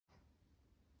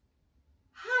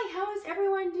is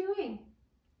everyone doing?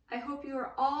 I hope you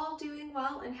are all doing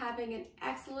well and having an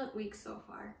excellent week so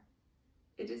far.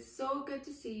 It is so good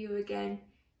to see you again,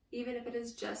 even if it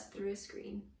is just through a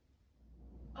screen.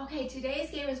 Okay,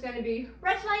 today's game is going to be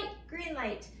red light, green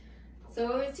light. So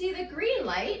when we see the green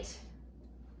light,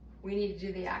 we need to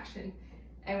do the action.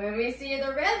 And when we see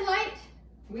the red light,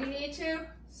 we need to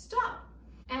stop.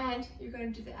 And you're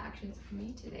going to do the actions for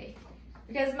me today,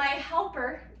 because my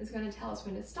helper is going to tell us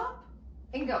when to stop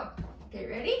and go. Okay,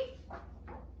 ready?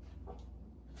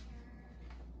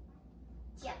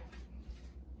 Yeah.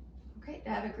 Okay,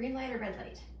 do I have a green light or red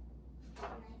light?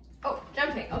 Oh,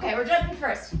 jumping. Okay, we're jumping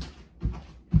first.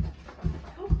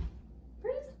 Oh,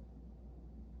 where is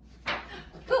it?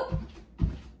 Go.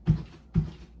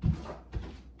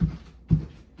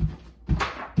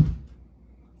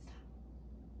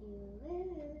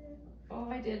 Oh,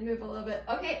 I did move a little bit.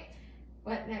 Okay,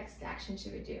 what next action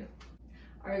should we do?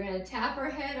 Are we going to tap our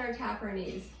head or tap our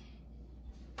knees?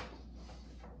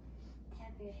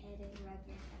 Tap your head and rub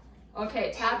your belly.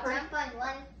 Okay, tap our... Jump on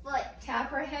one foot.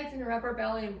 Tap our heads and rub our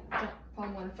belly and jump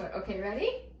on one foot. Okay,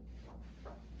 ready?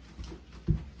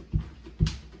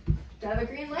 Do I have a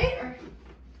green light or?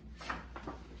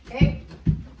 Okay.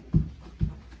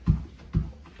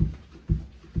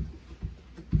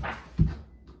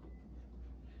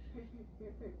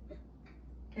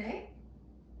 Okay.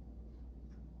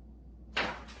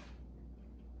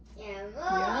 Yeah,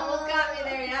 You almost got me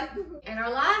there, yeah. And our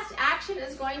last action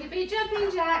is going to be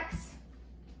jumping jacks.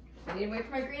 I need to wait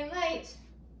for my green light.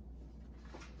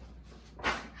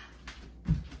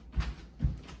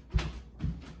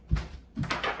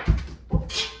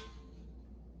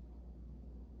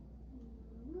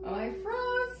 Oh, I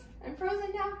froze. I'm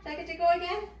frozen now. Do I get to go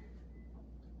again?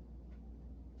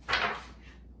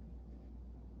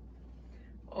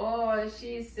 Oh,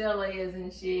 she's silly,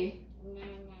 isn't she?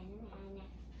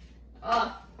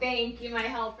 Oh, thank you, my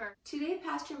helper. Today,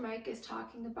 Pastor Mike is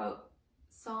talking about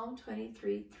Psalm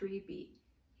 23, 3b.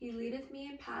 He leadeth me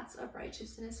in paths of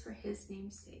righteousness for his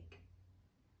name's sake.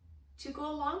 To go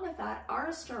along with that,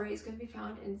 our story is going to be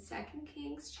found in 2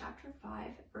 Kings chapter 5,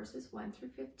 verses 1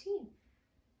 through 15,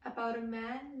 about a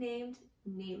man named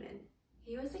Naaman.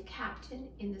 He was a captain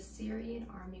in the Syrian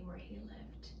army where he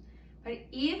lived. But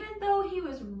even though he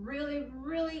was really,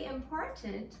 really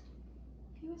important,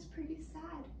 he was pretty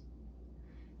sad.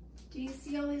 Do you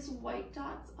see all these white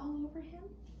dots all over him?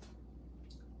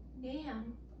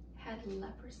 Naaman had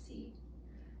leprosy.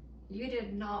 You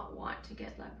did not want to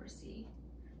get leprosy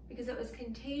because it was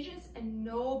contagious and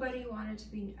nobody wanted to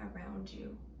be around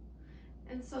you.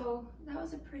 And so that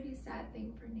was a pretty sad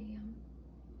thing for Naaman.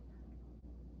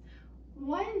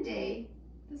 One day,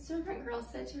 the servant girl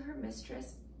said to her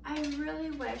mistress, I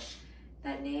really wish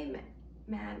that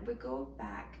Naaman would go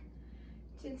back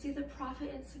and see the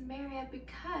prophet in Samaria,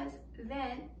 because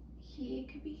then he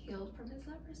could be healed from his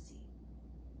leprosy.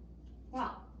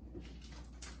 Well,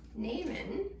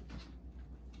 Naaman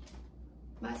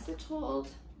must have told,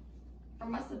 or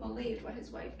must have believed what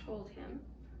his wife told him,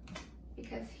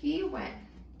 because he went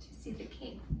to see the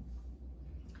king.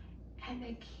 And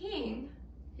the king,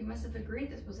 he must have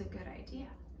agreed this was a good idea,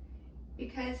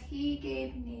 because he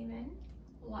gave Naaman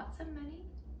lots of money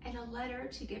and a letter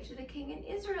to give to the king in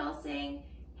Israel saying,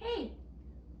 hey,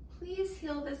 please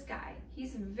heal this guy.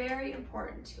 He's very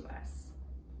important to us.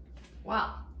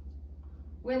 Well,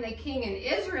 when the king in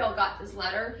Israel got this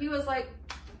letter, he was like,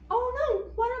 oh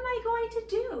no, what am I going to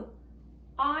do?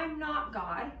 I'm not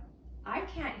God. I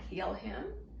can't heal him.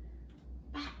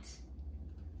 But,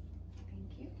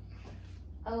 thank you,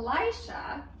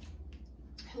 Elisha,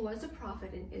 who was a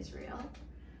prophet in Israel,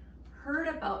 heard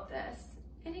about this,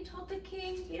 and he told the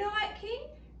king, you know what, king?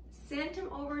 Send him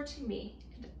over to me,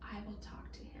 and I will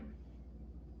talk to him.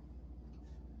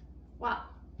 Well,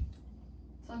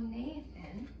 so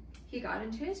Nathan, he got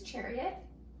into his chariot,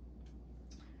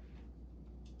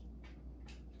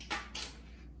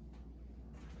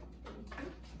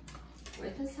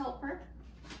 with his helper,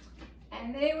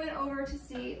 and they went over to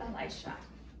see Elisha.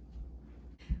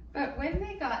 But when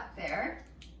they got there,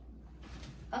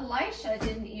 Elisha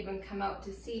didn't even come out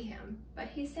to see him, but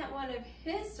he sent one of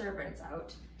his servants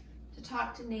out to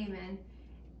talk to Naaman,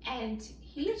 and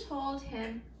he told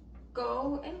him,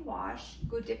 go and wash,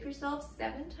 go dip yourself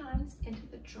 7 times into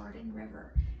the Jordan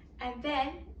River, and then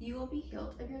you will be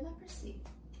healed of your leprosy.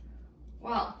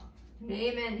 Well,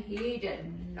 Naaman, he did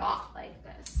not like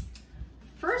this.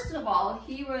 First of all,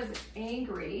 he was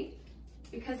angry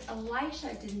because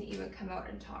Elisha didn't even come out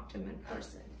and talk to him in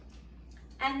person.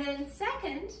 And then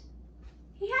second,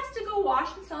 he has to go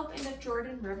wash himself in the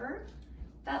Jordan River,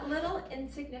 that little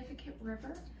insignificant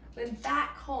river, when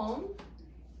back home,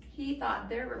 he thought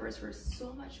their rivers were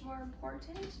so much more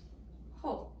important.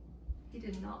 Oh, he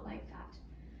did not like that.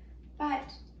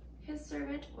 But his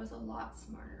servant was a lot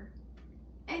smarter.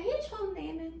 And he told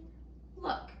Naaman,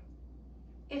 look,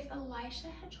 if Elisha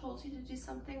had told you to do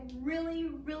something really,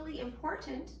 really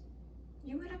important,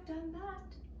 you would have done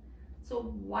that. So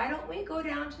why don't we go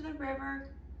down to the river,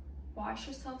 wash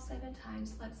yourself 7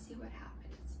 times, let's see what happens.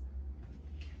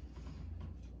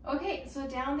 Okay, so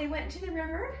down they went to the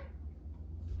river.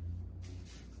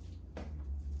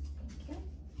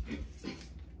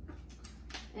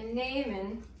 And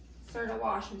Naaman started to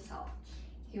wash himself.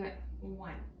 He went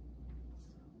 1,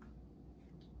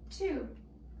 2,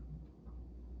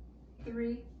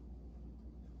 3,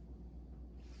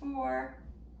 4,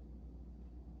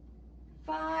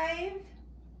 5,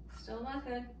 still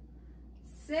nothing,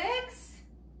 6,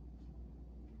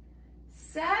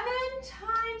 7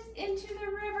 times into the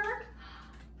river.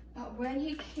 But when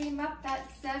he came up that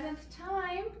 7th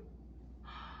time,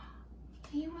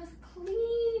 he was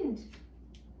cleaned.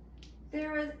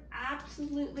 There was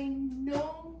absolutely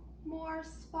no more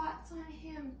spots on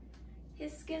him.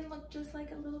 His skin looked just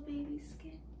like a little baby's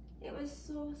skin. It was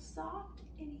so soft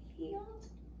and healed.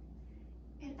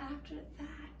 And after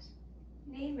that,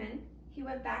 Naaman, he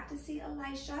went back to see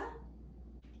Elisha.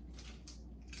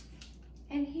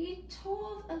 And he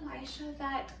told Elisha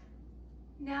that,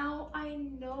 now I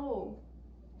know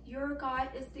your God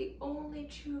is the only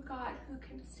true God who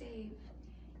can save.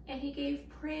 And he gave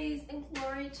praise and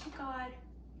glory to God.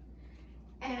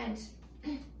 And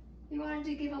he wanted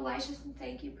to give Elisha some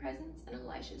thank you presents, and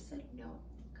Elisha said no,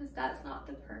 because that's not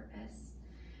the purpose.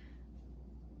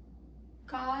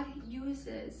 God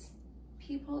uses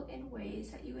people in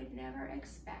ways that you would never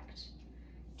expect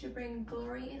to bring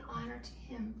glory and honor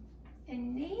to him.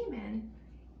 And Naaman,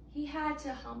 he had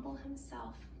to humble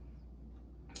himself.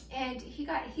 And he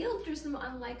got healed through some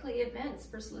unlikely events.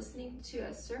 First listening to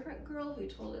a servant girl who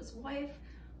told his wife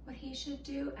what he should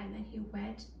do, and then he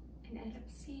went and ended up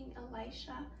seeing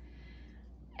Elisha.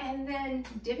 And then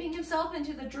dipping himself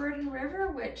into the Jordan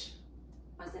River, which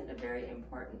wasn't a very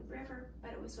important river,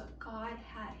 but it was what God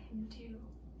had him do.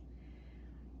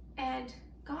 And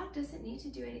God doesn't need to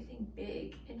do anything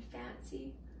big and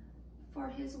fancy for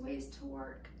his ways to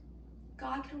work.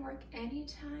 God can work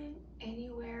anytime,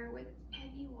 anywhere, with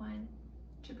anyone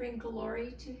to bring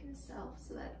glory to himself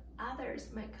so that others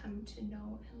might come to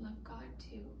know and love God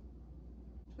too.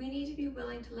 We need to be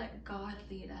willing to let God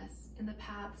lead us in the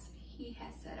paths he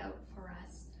has set out for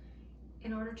us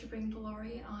in order to bring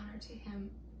glory and honor to him.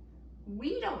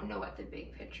 We don't know what the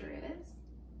big picture is,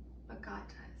 but God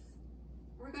does.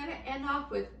 We're going to end off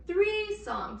with 3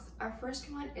 songs. Our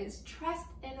first one is Trust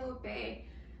and Obey.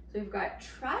 So we've got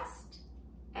trust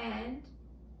and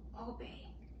obey.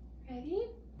 Ready?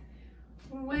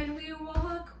 When we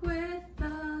walk with the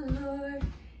Lord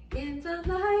in the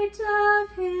light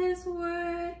of his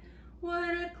word, what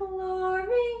a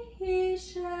glory he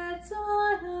sheds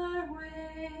on our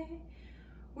way.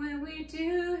 When we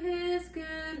do his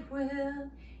good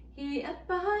will, he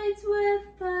abides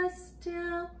with us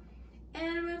still,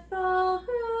 and with all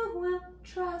who will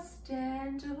trust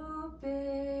and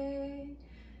obey.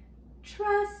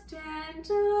 Trust and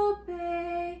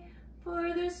obey,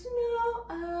 for there's no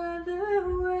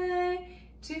other way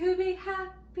to be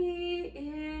happy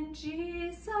in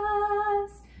Jesus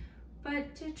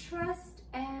but to trust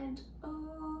and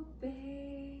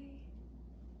obey.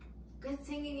 Good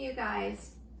singing, you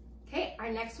guys. Okay, our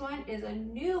next one is a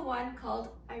new one called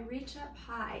I Reach Up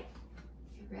High.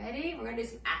 You ready? We're gonna do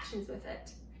some actions with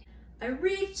it. I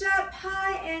reach up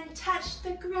high and touch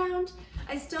the ground.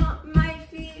 I stomp my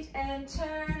feet and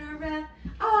turn around.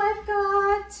 I've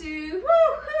got to,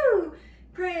 woohoo,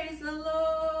 praise the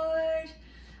Lord.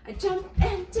 I jump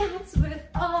and dance with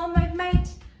all my might.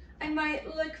 I might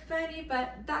look funny,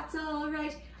 but that's all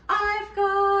right. I've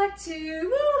got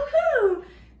to, woohoo,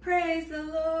 praise the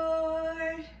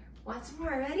Lord. Once more,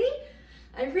 ready?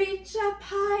 I reach up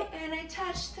high and I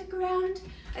touch the ground.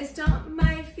 I stomp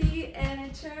my feet and I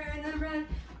turn around.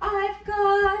 I've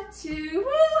got to,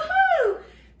 woohoo,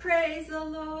 praise the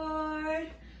Lord.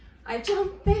 I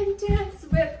jump and dance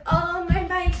with all my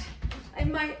might. I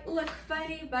might look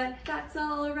funny, but that's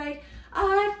all right.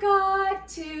 I've got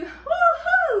to,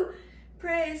 woohoo,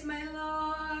 praise my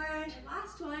Lord. The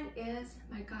last one is,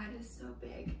 my God is so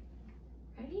big.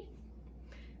 Ready?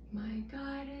 My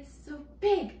God is so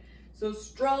big, so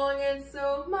strong and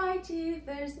so mighty.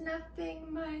 There's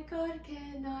nothing my God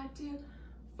cannot do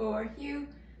for you.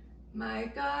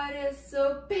 My God is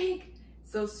so big,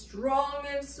 so strong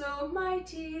and so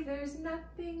mighty. There's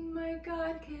nothing my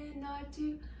God cannot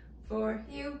do for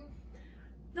you.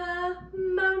 The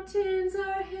mountains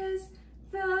are his,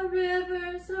 the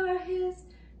rivers are his,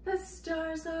 the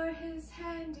stars are his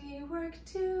handiwork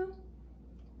too.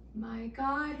 My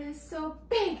God is so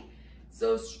big,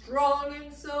 so strong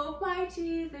and so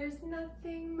mighty, there's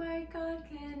nothing my God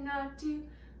cannot do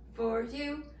for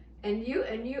you, and you,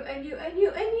 and you, and you, and you,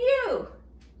 and you.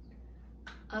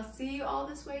 I'll see you all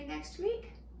this way next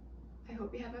week. I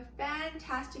hope you have a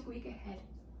fantastic week ahead.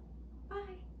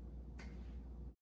 Bye.